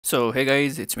So hey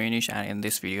guys, it's me Aenish, and in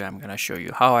this video I'm gonna show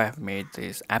you how I have made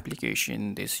this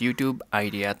application, this YouTube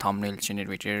idea thumbnail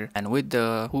generator, and with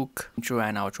the hook, intro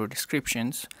and outro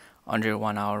descriptions under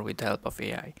 1 hour with the help of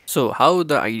AI. So how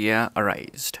the idea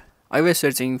arose. I was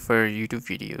searching for YouTube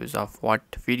videos of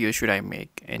what video should I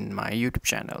make in my YouTube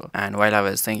channel, and while I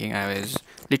was thinking, I was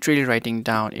literally writing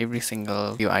down every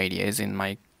single video ideas in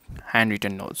my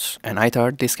handwritten notes, and I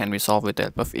thought this can be solved with the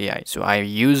help of AI. So I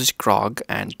used Grok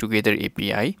and Together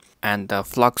API and the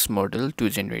Flux model to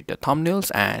generate the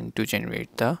thumbnails and to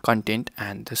generate the content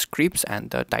and the scripts and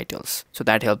the titles. So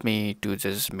that helped me to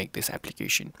just make this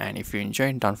application. And if you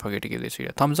enjoyed, don't forget to give this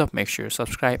video a thumbs up, make sure you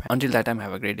subscribe. Until that time,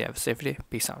 have a great day, have a safe day,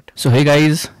 peace out. So hey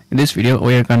guys, in this video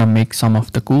we are gonna make some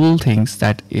of the cool things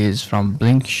that is from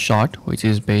Blink Shot, which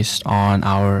is based on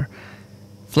our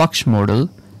Flux model.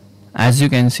 As you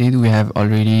can see, we have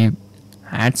already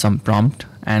had some prompt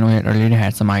and we already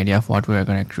had some idea of what we are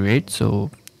going to create.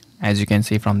 So as you can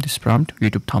see from this prompt,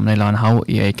 YouTube thumbnail on how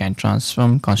AI can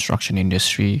transform construction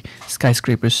industry,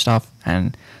 skyscraper stuff,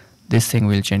 and this thing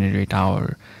will generate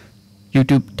our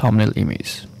YouTube thumbnail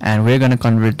image, and we're going to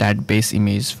convert that base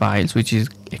image files which is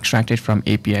extracted from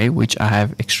API, which I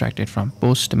have extracted from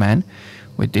Postman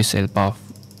with this help of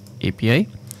API.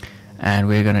 And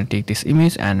we're gonna take this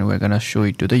image and we're gonna show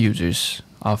it to the users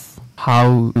of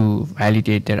how to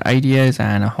validate their ideas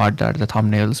and what are the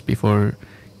thumbnails before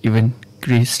even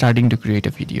starting to create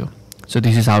a video. So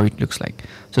this is how it looks like.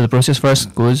 So the process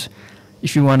first goes,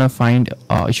 if you want to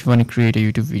create a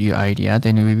YouTube video idea,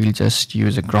 then we will just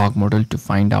use a Grok model to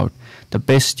find out the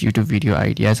best YouTube video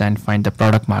ideas and find the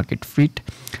product market fit,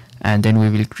 and then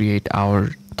we will create our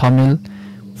thumbnail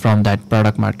from that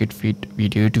product market fit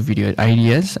video to video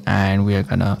ideas, and we are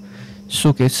gonna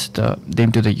showcase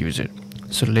them to the user.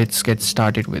 So let's get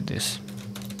started with this.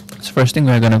 So first thing,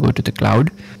 we're gonna go to the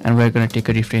cloud and we're gonna take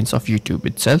a reference of YouTube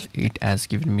itself. It has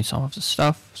given me some of the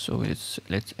stuff, so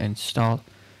let's install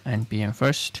npm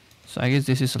first. So I guess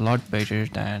this is a lot better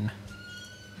than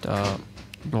the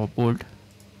raw board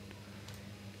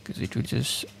because it will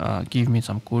just give me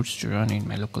some codes to run in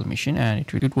my local machine, and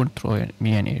it won't throw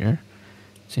me an error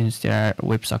since there are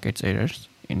WebSockets errors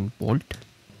in Bolt.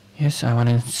 Yes, I want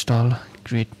to install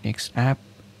create next app.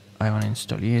 I want to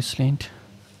install ESLint.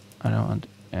 I want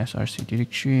src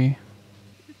directory.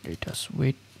 Let us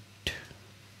wait.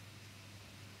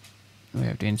 We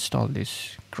have to install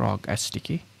this Grok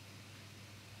SDK.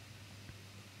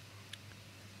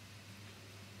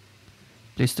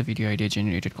 Place the video idea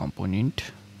generated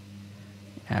component.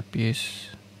 APIs,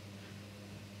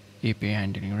 API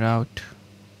handling route.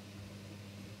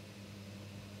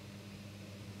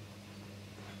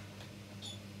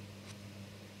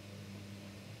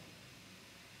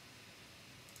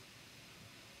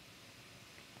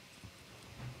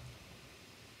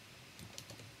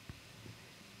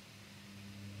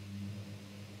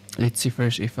 Let's see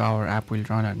first if our app will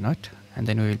run or not, and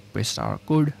then we will paste our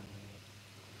code.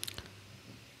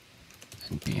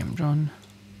 npm run.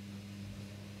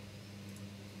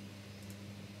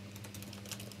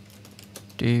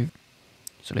 Dev.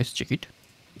 So let's check it.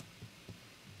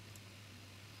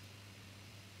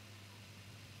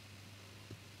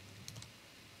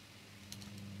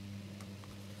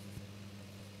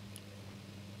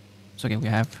 So again, we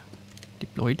have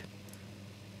deployed.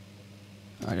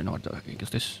 I don't know what the heck is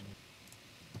this.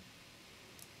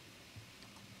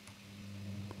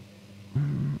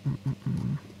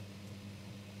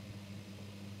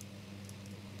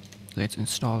 Let's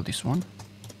install this one.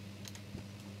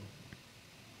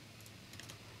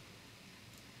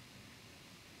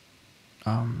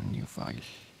 New file.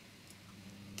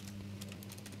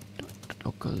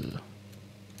 Local.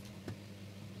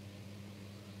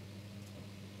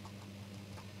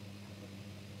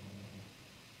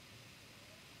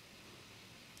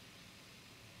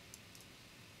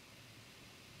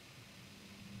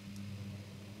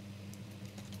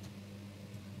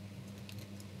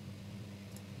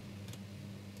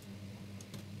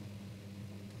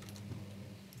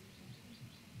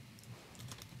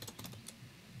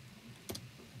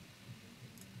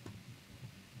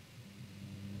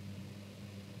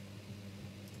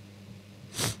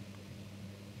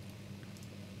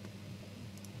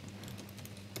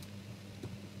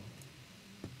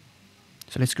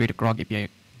 So let's create a Grok API.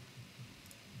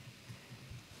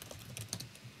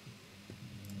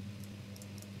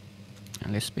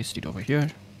 And let's paste it over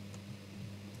here.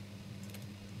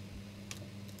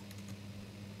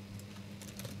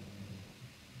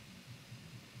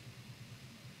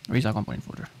 Where is our component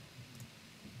folder?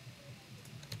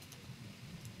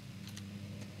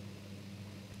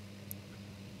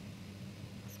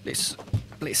 Place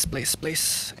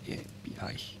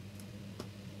API.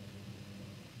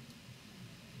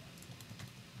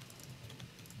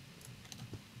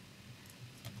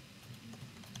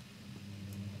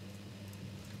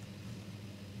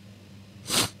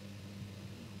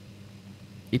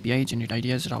 API generate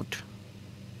ideas route.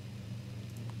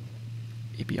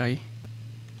 API.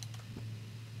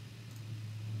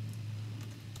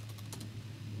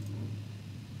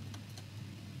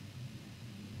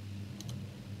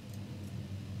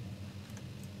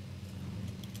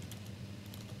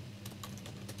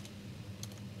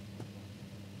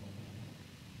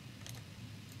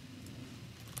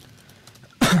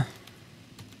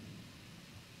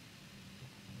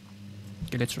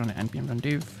 Okay, let's run an npm run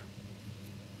div.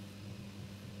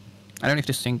 I don't know if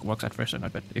this sync works at first or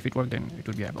not, but if it worked, then it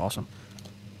would be awesome.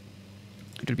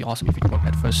 It would be awesome if it worked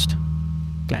at first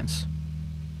glance.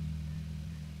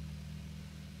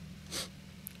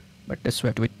 But let's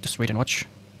have to wait, just wait and watch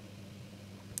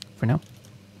for now.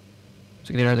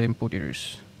 So there are the input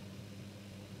errors.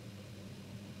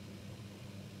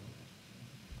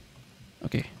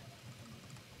 Okay.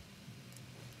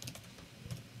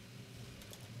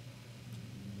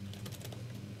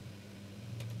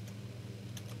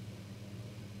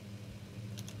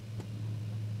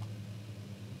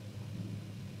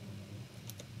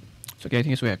 So okay, I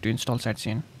think we have to install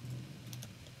SatCN.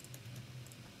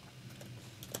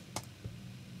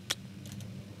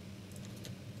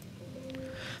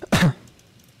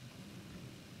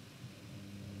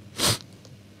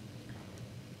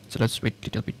 So let's wait a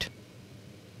little bit.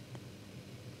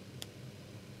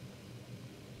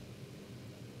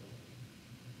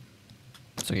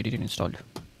 So it didn't install.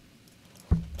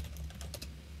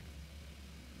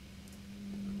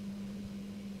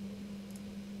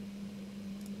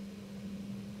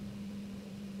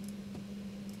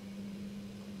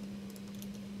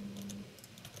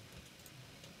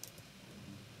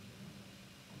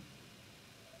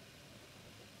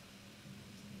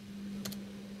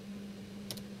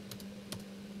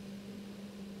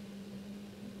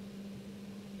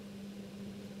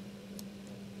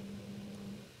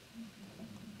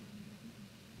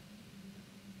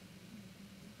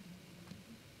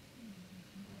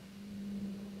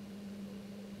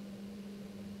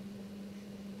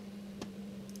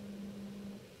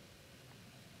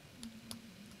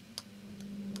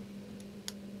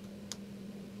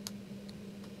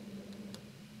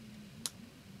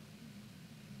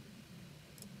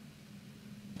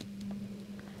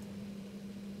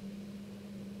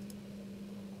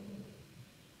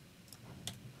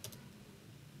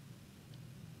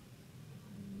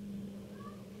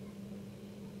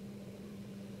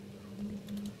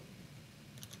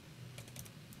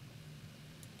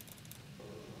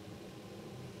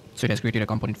 So it has created a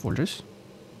component folders.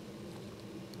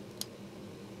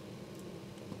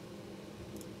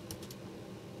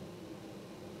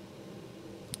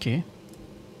 Okay.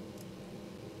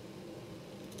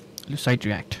 Let's site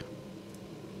React.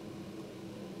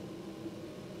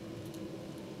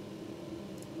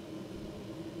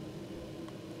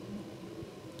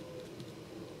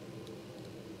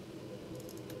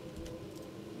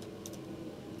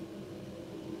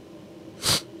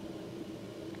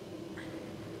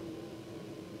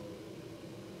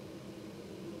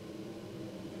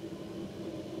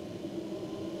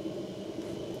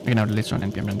 Okay, now let's run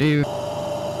npm run div.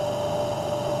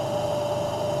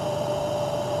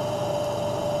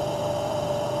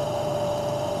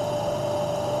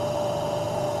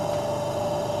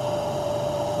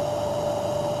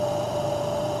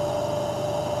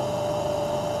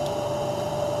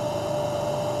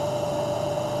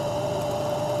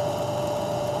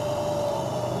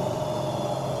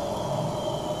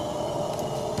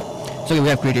 So we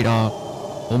have created a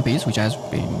home page which has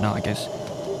been now, I guess,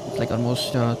 it's like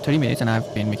almost 30 minutes, and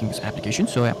I've been making this application.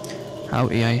 So how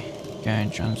AI can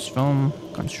transform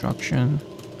construction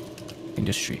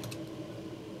industry.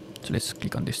 So let's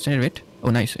click on this generate.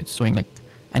 Oh nice, it's showing like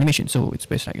animation, so it's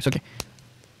best, I guess. Okay,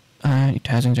 and it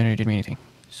hasn't generated me anything.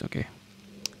 It's okay.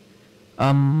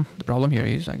 The problem here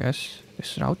is, I guess,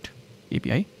 this route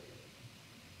API.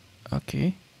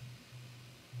 Okay,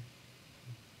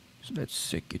 so let's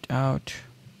check it out.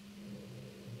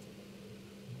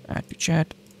 Add to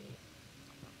chat.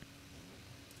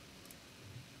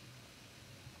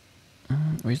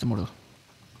 Where's the model?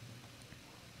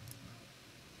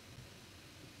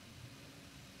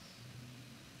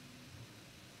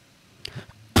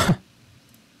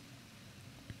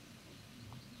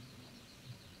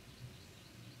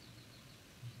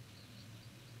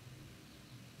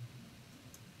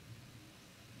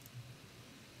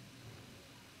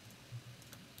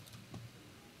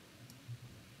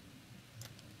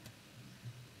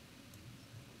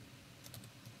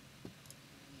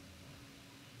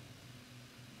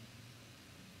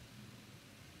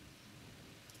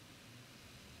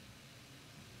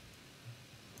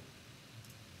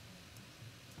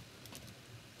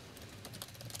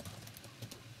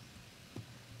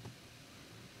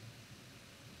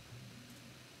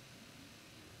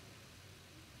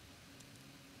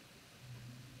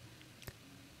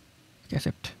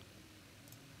 Accept.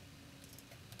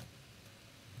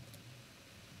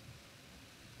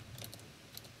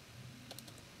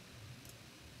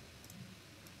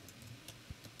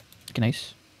 Okay,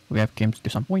 nice. We have came to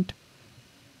some point.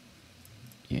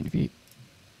 env.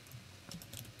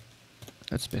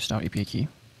 Let's paste our API key.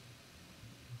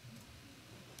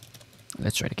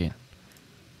 Let's try it again.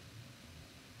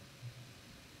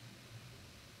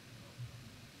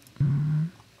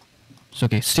 So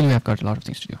okay, still we have got a lot of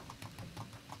things to do.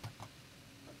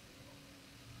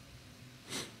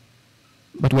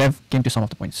 But we have came to some of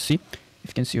the points. See, if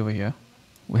you can see over here,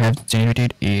 we have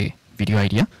generated a video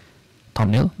idea,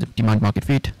 thumbnail, the demand market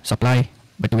fit, supply,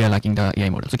 but we are lacking the AI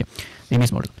models. Okay, the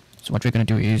image model. So what we're gonna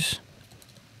do is,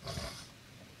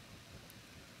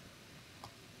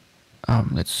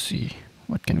 let's see,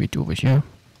 what can we do over here?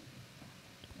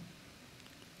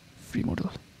 Free model,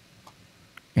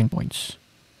 endpoints.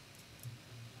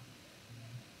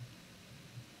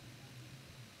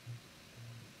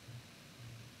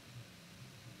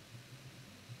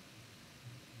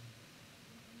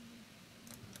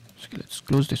 So let's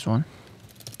close this one,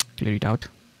 clear it out.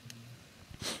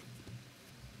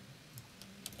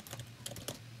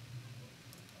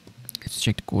 Let's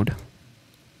check the code.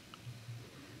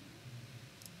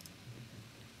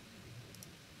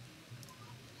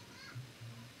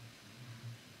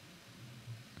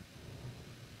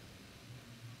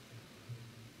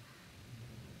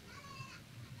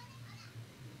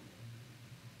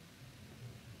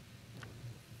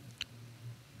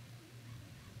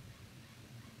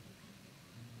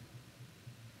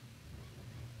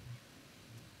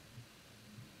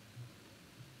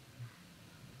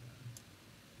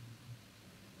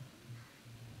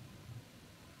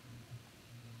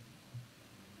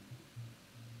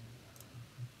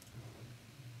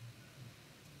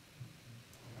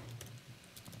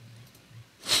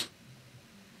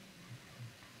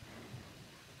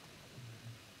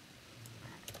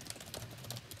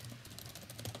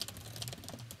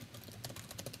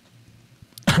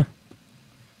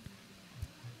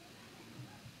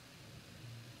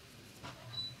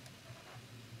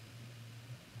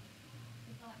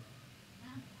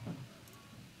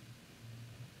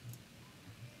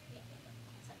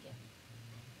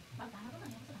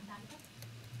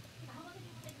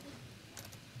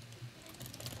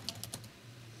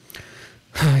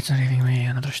 It's not giving me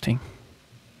another thing.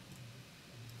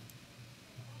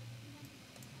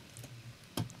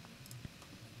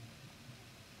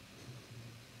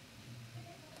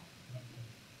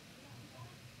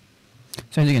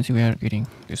 So as you can see, we are getting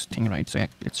this thing right. So yeah,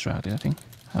 let's try out the other thing.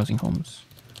 Housing homes,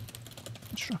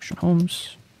 construction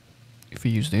homes. If we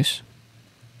use this,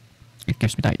 it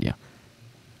gives me the idea,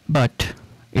 but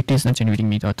it is not generating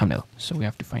me the thumbnail. So we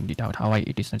have to find it out how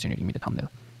it is not generating me the thumbnail.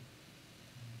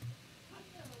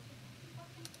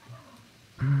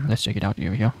 Let's check it out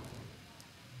over here.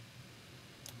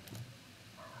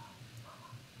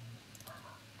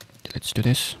 Let's do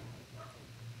this.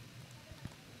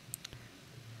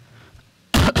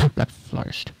 Black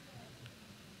Forest.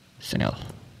 Senel.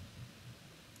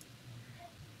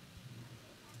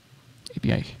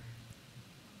 API.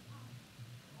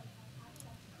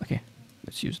 Okay,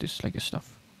 let's use this like this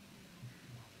stuff.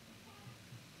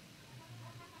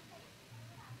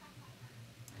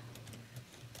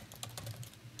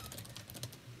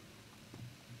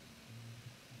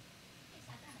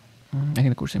 I think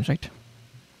the code seems right.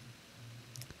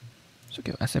 So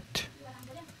okay, accept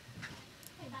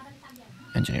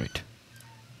and generate.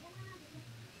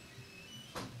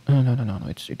 No,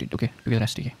 it did okay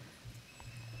because SDK.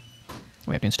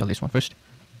 We have to install this one first.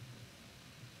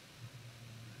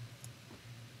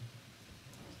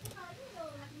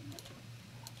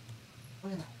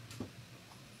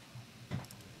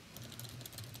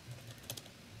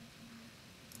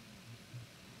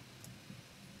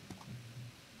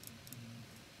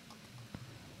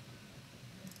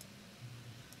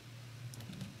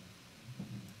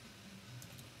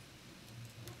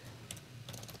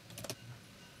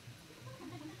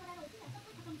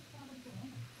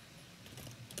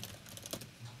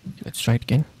 Let's try it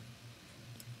again.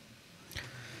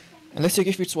 And let's check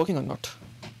if it's working or not.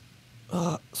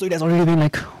 So it has already been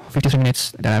like 53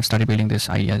 minutes that I've started building this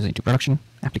ideas into production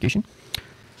application.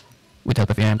 With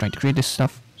help of AI, I'm trying to create this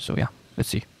stuff. So yeah, let's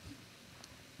see.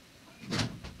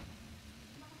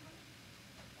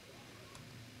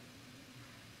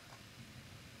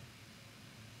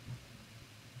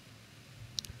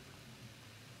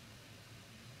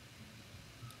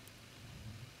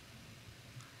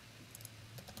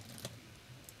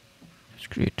 Let's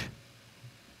create.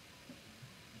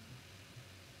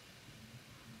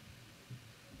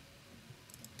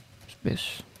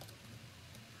 Space.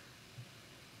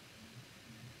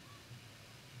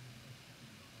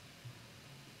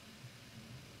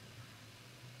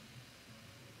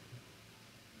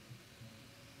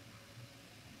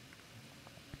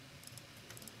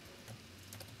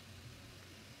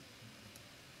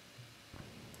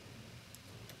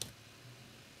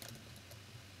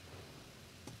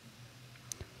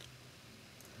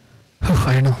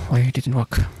 don't know why it didn't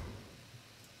work.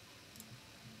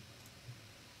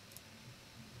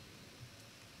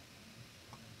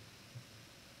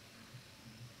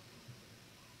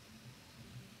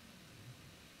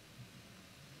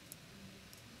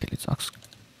 Okay, let's ask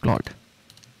Claude.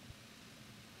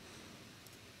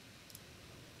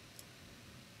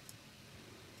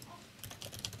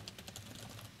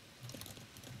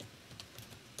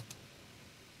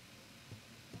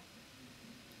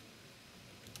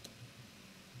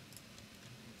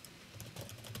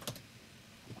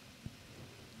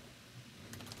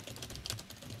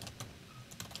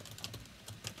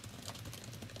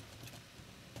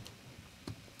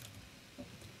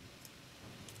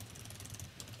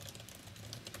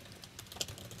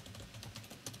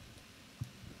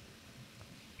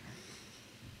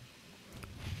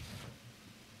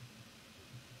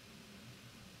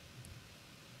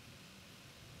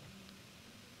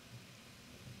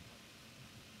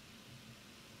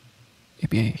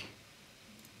 API.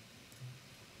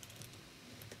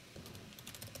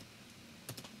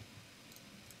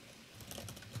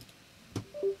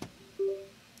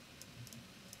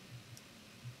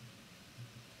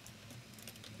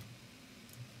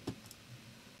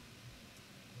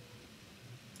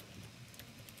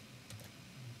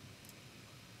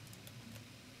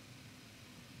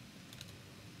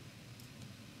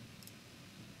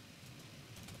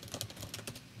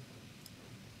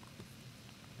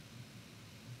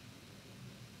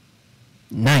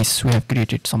 Nice, we have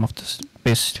created some of the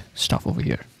best stuff over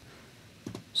here.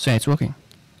 So it's working.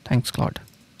 Thanks, Claude.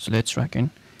 So let's track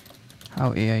in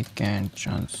how AI can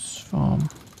transform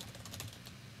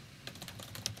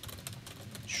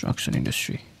construction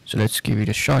industry. So let's give it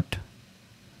a shot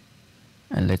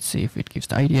and let's see if it gives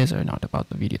the ideas or not about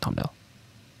the video thumbnail.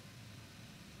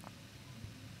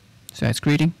 So it's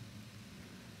creating.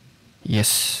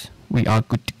 Yes, we are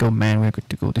good to go, man. We're good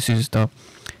to go. This is the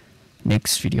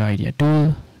next video idea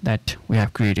tool that we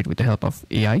have created with the help of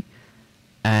AI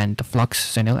and the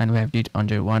Flux channel, and we have did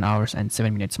under 1 hour and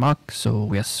 7 minutes mark. So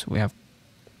yes, we have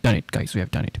done it, guys. We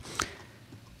have done it.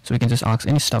 So we can just ask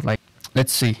any stuff like,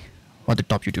 let's see what the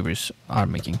top YouTubers are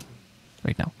making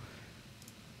right now.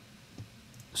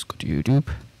 Let's go to YouTube.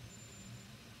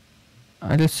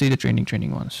 Let's see the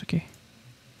trending ones. Okay,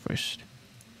 first,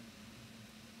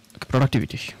 okay,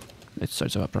 productivity. Let's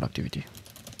search about productivity.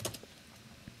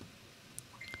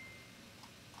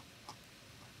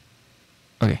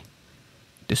 Okay,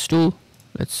 this tool,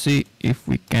 let's see if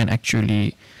we can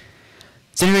actually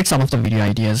generate some of the video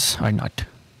ideas or not.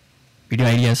 Video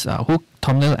ideas, hook,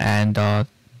 thumbnail, and the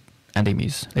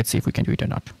image. Let's see if we can do it or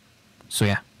not. So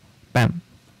yeah, bam,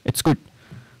 it's good.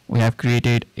 We have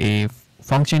created a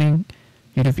functioning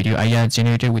YouTube video idea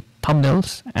generator with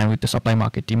thumbnails and with the supply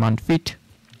market demand fit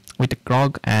with the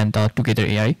Grog and the Together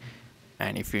AI.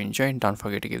 And if you enjoyed, don't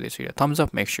forget to give this video a thumbs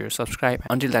up. Make sure you subscribe.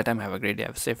 Until that time, have a great day.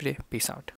 Have a safe day. Peace out.